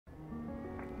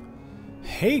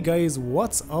Hey guys,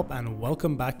 what's up and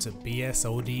welcome back to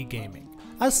BSoD Gaming.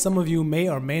 As some of you may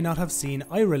or may not have seen,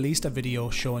 I released a video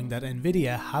showing that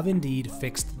Nvidia have indeed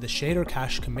fixed the shader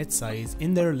cache commit size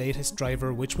in their latest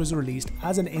driver, which was released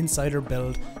as an insider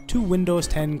build to Windows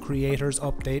 10 Creators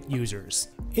Update users.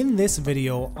 In this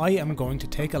video, I am going to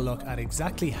take a look at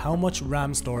exactly how much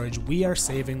RAM storage we are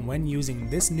saving when using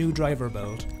this new driver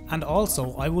build, and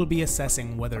also I will be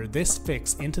assessing whether this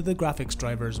fix into the graphics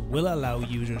drivers will allow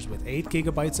users with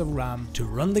 8GB of RAM to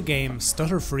run the game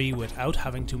stutter-free without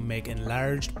having to make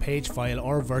enlarged page file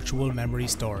or virtual memory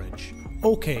storage.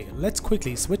 Okay, let's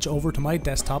quickly switch over to my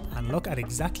desktop and look at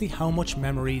exactly how much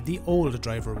memory the old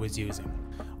driver was using.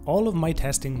 All of my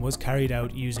testing was carried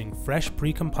out using fresh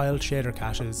pre-compiled shader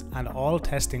caches, and all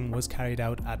testing was carried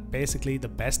out at basically the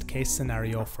best case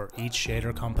scenario for each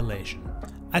shader compilation.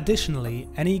 Additionally,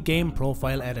 any game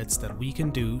profile edits that we can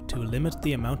do to limit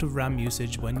the amount of RAM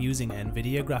usage when using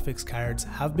Nvidia graphics cards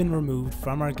have been removed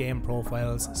from our game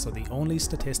profiles, so the only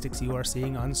statistics you are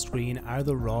seeing on screen are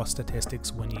the raw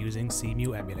statistics when using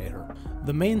Cemu emulator.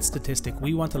 The main statistic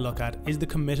we want to look at is the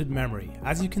committed memory.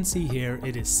 As you can see here,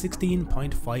 it is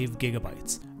 16.5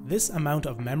 GB. This amount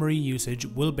of memory usage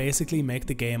will basically make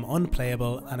the game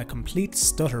unplayable and a complete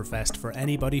stutterfest for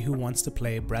anybody who wants to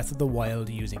play Breath of the Wild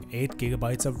using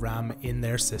 8GB of RAM in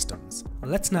their systems.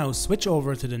 Let's now switch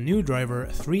over to the new driver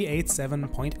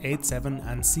 387.87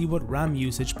 and see what RAM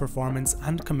usage, performance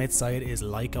and commit side is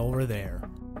like over there.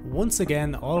 Once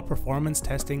again, all performance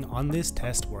testing on this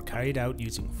test were carried out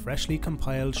using freshly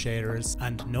compiled shaders,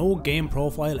 and no game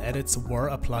profile edits were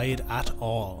applied at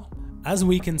all. As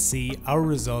we can see, our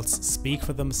results speak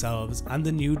for themselves, and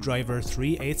the new driver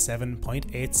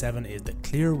 387.87 is the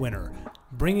clear winner,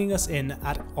 bringing us in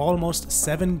at almost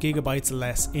 7GB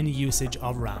less in usage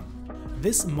of RAM.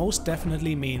 This most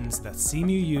definitely means that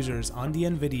Cemu users on the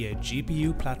Nvidia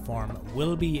GPU platform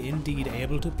will be indeed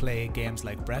able to play games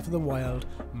like Breath of the Wild,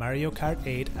 Mario Kart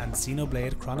 8 and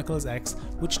Xenoblade Chronicles X,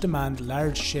 which demand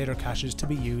large shader caches to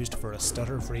be used for a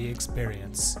stutter-free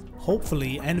experience.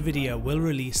 Hopefully, Nvidia will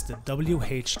release the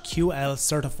WHQL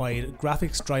certified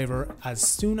graphics driver as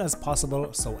soon as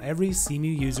possible so every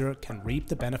Cemu user can reap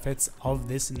the benefits of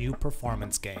this new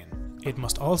performance gain. It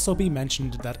must also be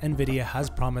mentioned that Nvidia has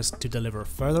promised to deliver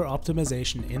further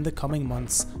optimization in the coming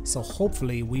months, so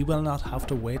hopefully we will not have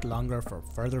to wait longer for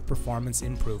further performance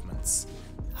improvements.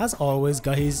 As always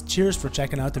guys, cheers for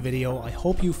checking out the video. I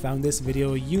hope you found this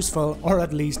video useful or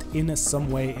at least in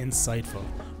some way insightful.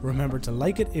 Remember to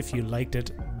like it if you liked it,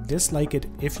 dislike it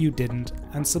if you didn't,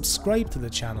 and subscribe to the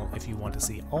channel if you want to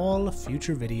see all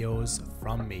future videos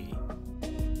from me.